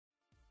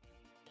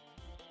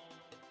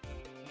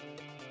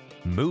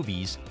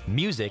movies,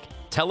 music,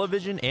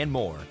 television, and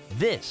more.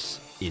 This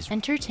is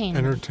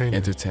Entertainment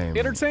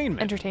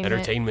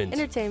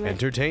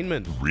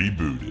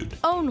Rebooted.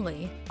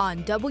 only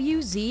on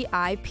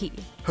WZIP.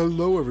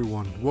 Hello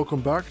everyone,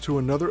 welcome back to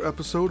another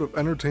episode of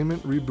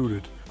Entertainment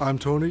Rebooted. I'm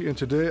Tony and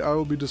today I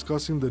will be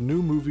discussing the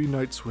new movie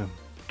Night Swim.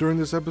 During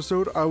this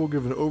episode, I will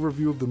give an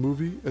overview of the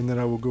movie and then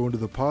I will go into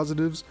the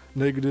positives,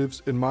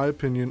 negatives, and my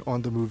opinion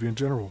on the movie in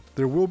general.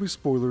 There will be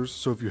spoilers,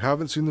 so if you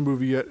haven't seen the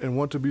movie yet and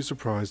want to be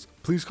surprised,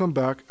 please come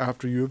back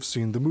after you have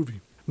seen the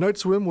movie. Night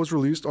Swim was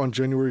released on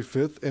January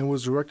 5th and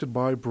was directed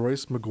by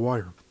Bryce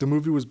McGuire. The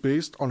movie was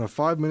based on a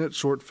 5-minute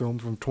short film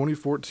from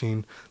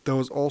 2014 that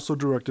was also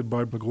directed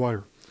by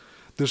McGuire.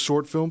 This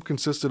short film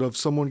consisted of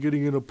someone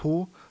getting in a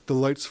pool, the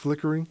lights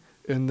flickering,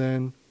 and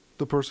then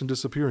the person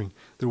disappearing.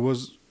 There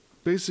was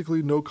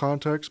basically no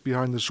context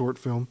behind the short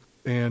film,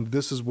 and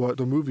this is what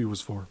the movie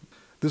was for.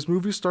 This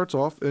movie starts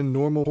off in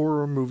normal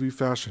horror movie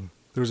fashion.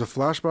 There's a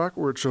flashback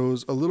where it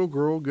shows a little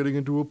girl getting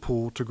into a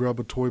pool to grab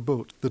a toy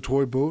boat. The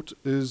toy boat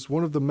is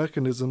one of the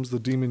mechanisms the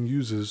demon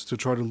uses to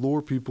try to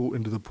lure people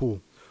into the pool.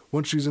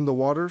 Once she's in the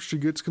water, she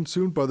gets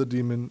consumed by the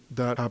demon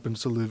that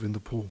happens to live in the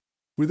pool.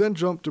 We then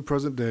jump to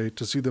present day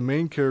to see the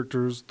main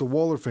characters, the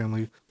Waller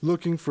family,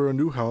 looking for a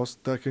new house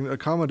that can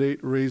accommodate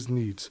Ray's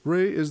needs.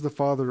 Ray is the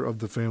father of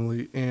the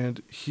family,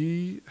 and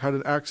he had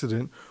an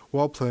accident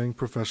while playing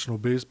professional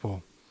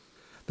baseball.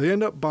 They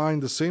end up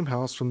buying the same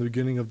house from the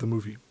beginning of the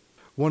movie.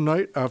 One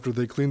night, after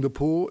they cleaned the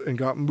pool and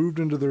got moved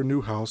into their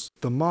new house,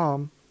 the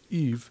mom,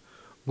 Eve,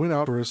 went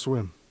out for a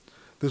swim.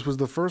 This was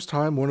the first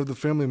time one of the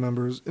family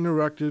members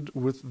interacted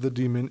with the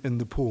demon in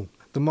the pool.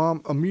 The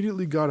mom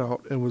immediately got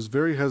out and was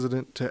very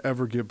hesitant to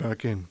ever get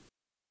back in.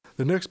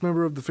 The next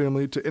member of the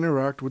family to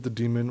interact with the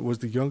demon was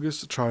the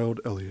youngest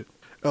child, Elliot.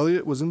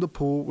 Elliot was in the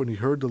pool when he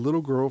heard the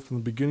little girl from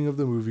the beginning of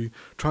the movie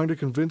trying to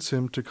convince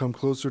him to come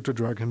closer to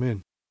drag him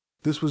in.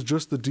 This was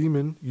just the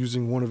demon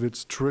using one of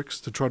its tricks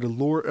to try to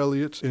lure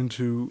Elliot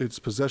into its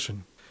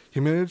possession. He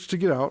managed to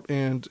get out,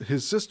 and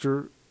his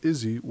sister,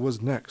 Izzy, was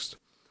next.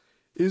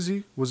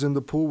 Izzy was in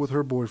the pool with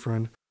her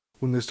boyfriend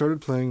when they started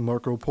playing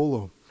Marco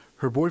Polo.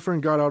 Her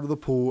boyfriend got out of the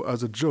pool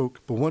as a joke,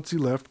 but once he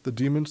left, the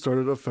demon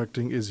started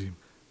affecting Izzy.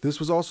 This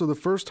was also the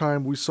first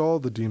time we saw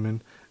the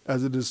demon,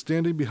 as it is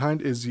standing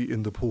behind Izzy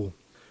in the pool.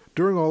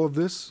 During all of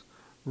this,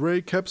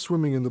 Ray kept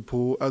swimming in the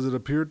pool as it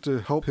appeared to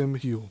help him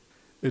heal.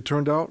 It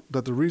turned out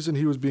that the reason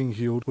he was being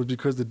healed was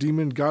because the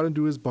demon got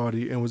into his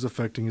body and was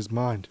affecting his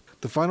mind.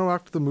 The final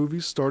act of the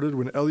movie started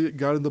when Elliot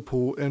got in the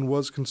pool and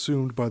was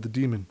consumed by the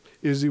demon.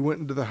 Izzy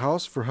went into the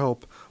house for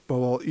help, but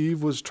while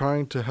Eve was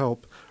trying to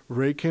help,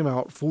 Ray came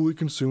out fully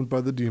consumed by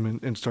the demon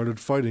and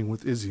started fighting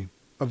with Izzy.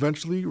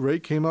 Eventually, Ray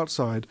came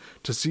outside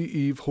to see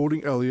Eve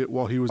holding Elliot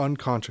while he was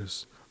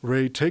unconscious.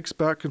 Ray takes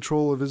back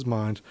control of his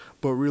mind,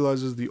 but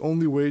realizes the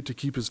only way to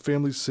keep his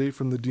family safe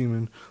from the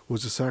demon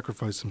was to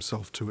sacrifice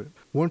himself to it.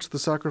 Once the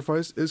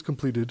sacrifice is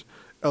completed,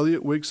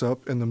 Elliot wakes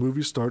up and the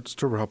movie starts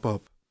to wrap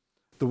up.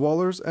 The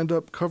Wallers end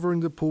up covering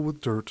the pool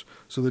with dirt,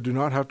 so they do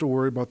not have to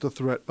worry about the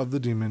threat of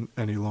the demon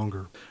any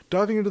longer.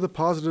 Diving into the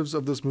positives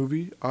of this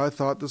movie, I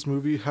thought this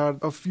movie had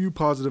a few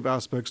positive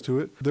aspects to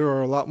it. There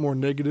are a lot more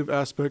negative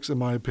aspects, in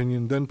my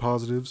opinion, than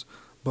positives,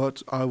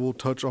 but I will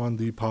touch on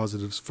the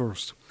positives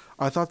first.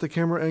 I thought the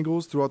camera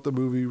angles throughout the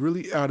movie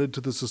really added to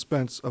the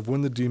suspense of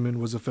when the demon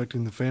was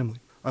affecting the family.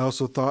 I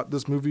also thought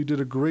this movie did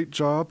a great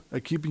job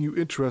at keeping you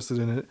interested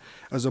in it,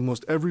 as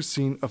almost every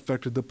scene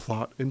affected the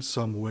plot in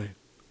some way.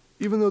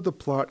 Even though the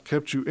plot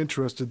kept you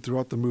interested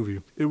throughout the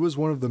movie, it was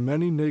one of the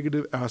many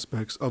negative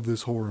aspects of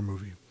this horror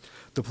movie.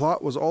 The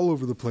plot was all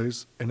over the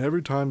place, and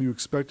every time you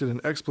expected an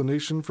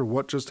explanation for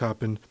what just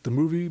happened, the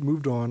movie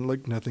moved on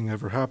like nothing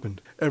ever happened.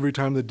 Every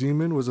time the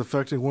demon was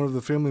affecting one of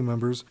the family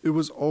members, it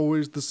was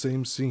always the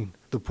same scene.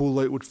 The pool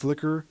light would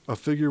flicker, a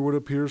figure would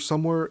appear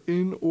somewhere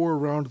in or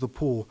around the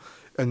pool,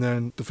 and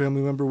then the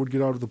family member would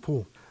get out of the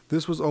pool.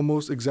 This was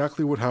almost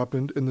exactly what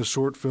happened in the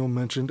short film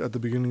mentioned at the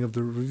beginning of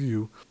the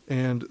review,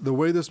 and the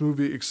way this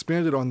movie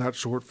expanded on that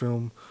short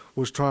film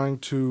was trying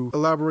to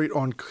elaborate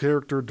on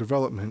character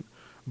development,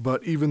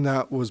 but even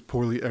that was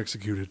poorly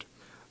executed.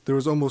 There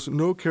was almost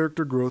no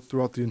character growth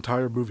throughout the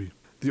entire movie.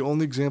 The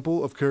only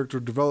example of character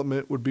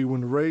development would be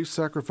when Ray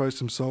sacrificed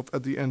himself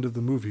at the end of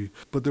the movie,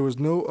 but there was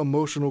no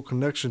emotional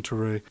connection to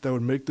Ray that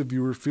would make the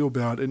viewer feel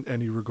bad in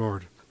any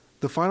regard.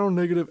 The final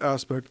negative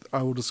aspect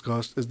I will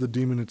discuss is the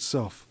demon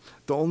itself.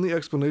 The only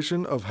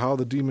explanation of how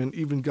the demon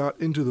even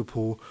got into the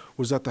pool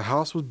was that the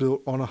house was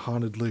built on a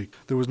haunted lake.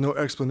 There was no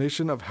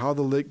explanation of how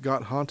the lake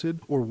got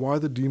haunted or why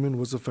the demon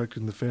was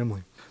affecting the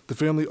family. The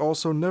family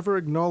also never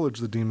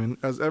acknowledged the demon,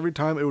 as every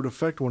time it would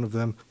affect one of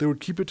them, they would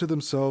keep it to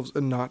themselves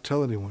and not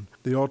tell anyone.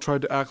 They all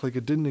tried to act like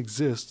it didn't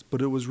exist,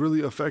 but it was really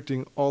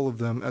affecting all of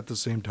them at the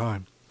same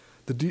time.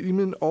 The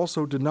demon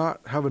also did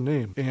not have a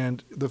name,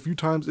 and the few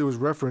times it was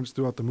referenced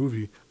throughout the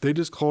movie, they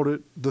just called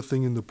it the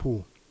thing in the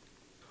pool.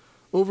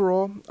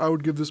 Overall, I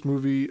would give this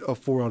movie a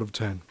 4 out of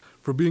 10.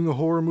 For being a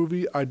horror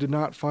movie, I did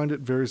not find it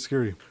very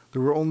scary.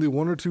 There were only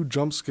 1 or 2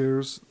 jump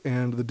scares,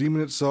 and the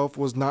demon itself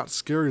was not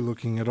scary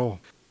looking at all.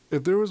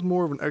 If there was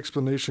more of an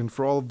explanation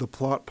for all of the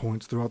plot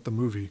points throughout the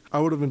movie, I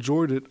would have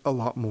enjoyed it a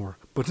lot more.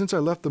 But since I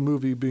left the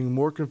movie being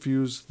more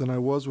confused than I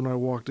was when I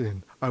walked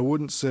in, I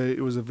wouldn't say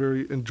it was a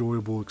very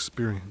enjoyable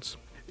experience.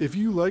 If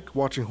you like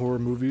watching horror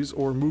movies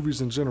or movies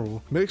in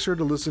general, make sure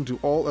to listen to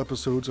all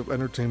episodes of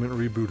Entertainment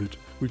Rebooted.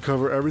 We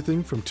cover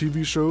everything from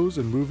TV shows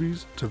and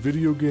movies to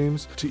video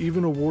games to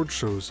even award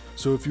shows.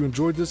 So if you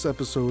enjoyed this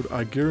episode,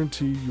 I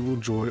guarantee you will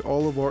enjoy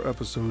all of our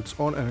episodes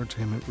on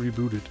Entertainment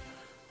Rebooted.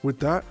 With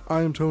that,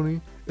 I am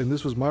Tony, and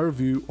this was my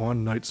review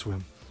on Night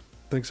Swim.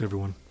 Thanks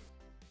everyone.